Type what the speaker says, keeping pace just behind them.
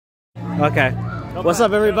Okay. What's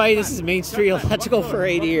up, everybody? This is Main Street Electrical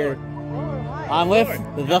Parade here. I'm with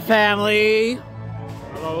the family.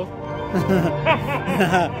 Hello.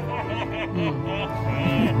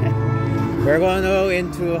 We're going to go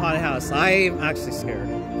into a haunted house. I'm actually scared.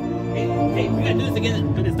 Hey, we gotta do this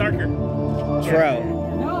again when it's darker. True.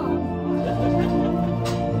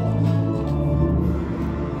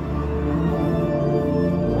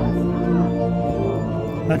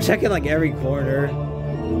 I'm checking like every corner.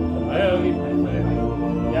 Yeah,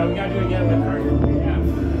 we gotta do it again when it's darker.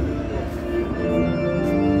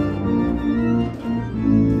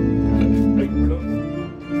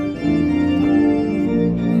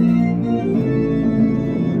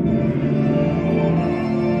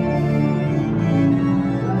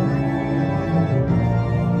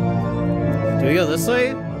 Do we go this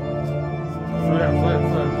way?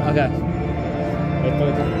 Okay.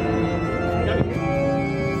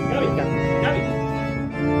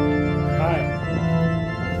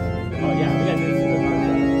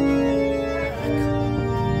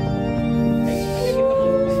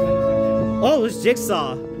 Oh, there's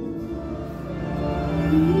Jigsaw.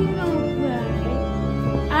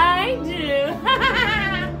 I do.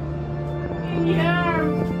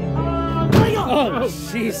 Oh,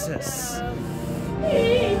 Jesus.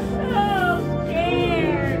 He's so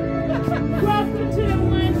scared. Welcome to the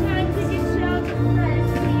one-time ticket show for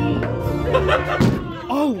Freshie.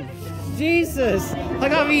 Oh, Jesus.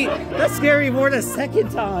 That scared me more the second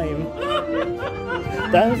time.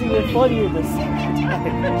 That was even funnier the second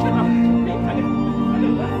time.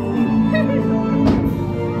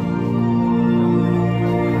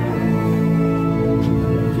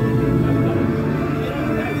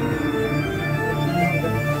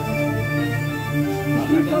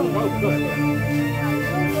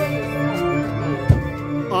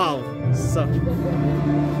 Oh, so.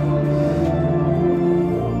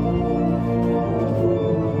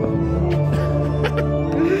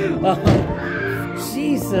 Oh,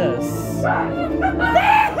 Jesus.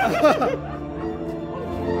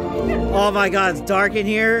 Oh my God, it's dark in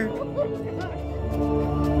here.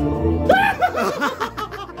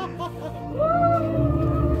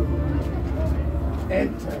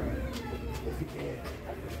 Enter.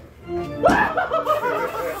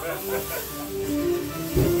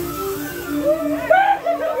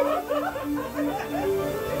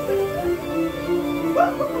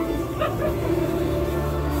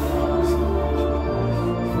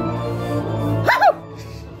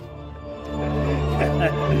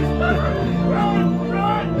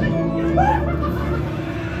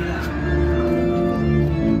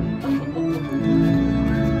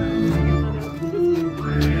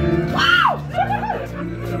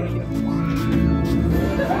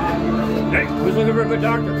 Hey, who's looking for a good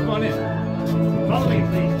doctor? Come on in. Follow me,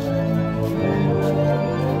 please.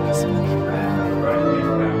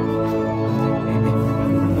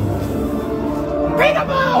 Bring them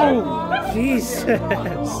out! Oh, Jesus.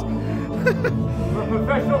 We're a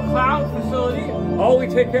professional clown facility. Oh, we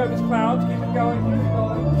take care of his clowns. Keep it going. Keep it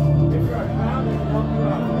going. If you're a clown, we can help you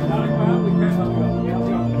out. If you're not a clown, we can't help you out. We help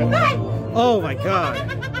you out. Oh my God.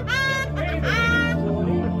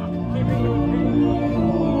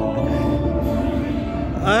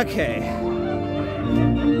 Okay.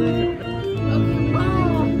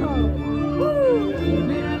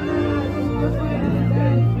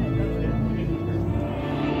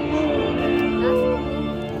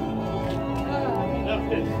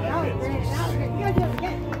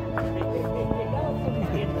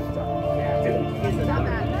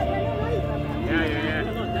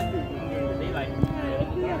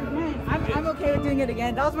 I'm okay with doing it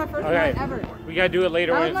again. That was my first time ever. We gotta do it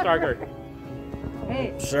later when it's darker.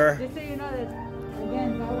 Hey, Sure. just so you know that,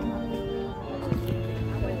 again, that was my